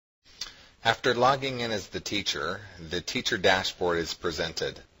After logging in as the teacher dashboard is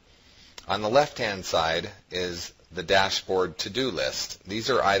presented. On the left-hand side is the dashboard to-do list. These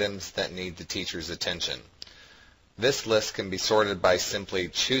are items that need the teacher's attention. This list can be sorted by simply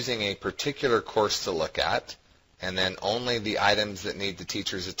choosing a particular course to look at, and then only the items that need the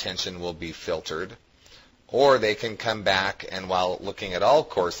teacher's attention will be filtered. Or they can come back and while looking at all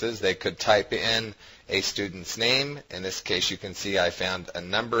courses, they could type in a student's name. In this case, you can see I found a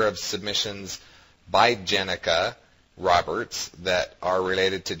number of submissions by Jenica Roberts that are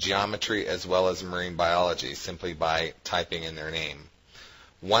related to geometry as well as marine biology, simply by typing in their name.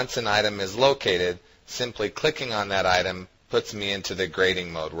 Once an item is located, simply clicking on that item puts me into the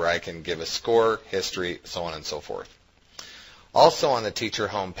grading mode where I can give a score, history, so on and so forth. Also on the teacher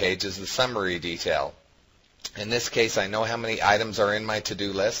homepage is the summary detail. In this case, I know how many items are in my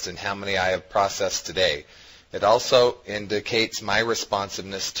to-do list and how many I have processed today. It also indicates my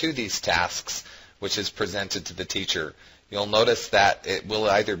responsiveness to these tasks, which is presented to the teacher. You'll notice that it will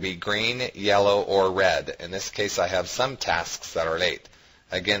either be green, yellow, or red. In this case, I have some tasks that are late.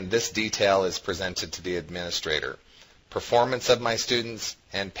 Again, this detail is presented to the administrator. Performance of my students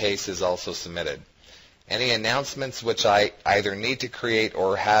and pace is also submitted. Any announcements which I either need to create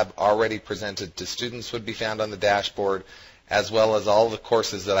or have already presented to students would be found on the dashboard, as well as all the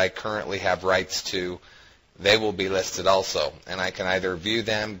courses that I currently have rights to. They will be listed also, and I can either view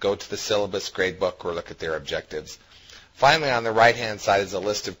them, go to the syllabus gradebook, or look at their objectives. Finally, on the right-hand side is a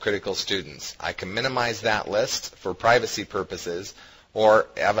list of critical students. I can minimize that list for privacy purposes, or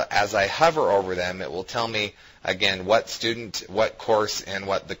as I hover over them, it will tell me, again, what student, what course, and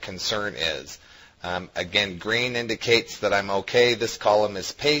what the concern is. Again, green indicates that I'm okay. This column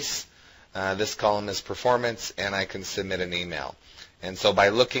is pace. This column is performance, and I can submit an email. And so by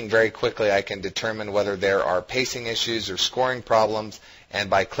looking very quickly, I can determine whether there are pacing issues or scoring problems, and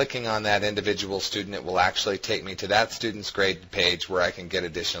by clicking on that individual student, it will actually take me to that student's grade page where I can get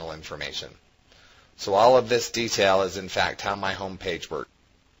additional information. So all of this detail is, in fact, how my home page works.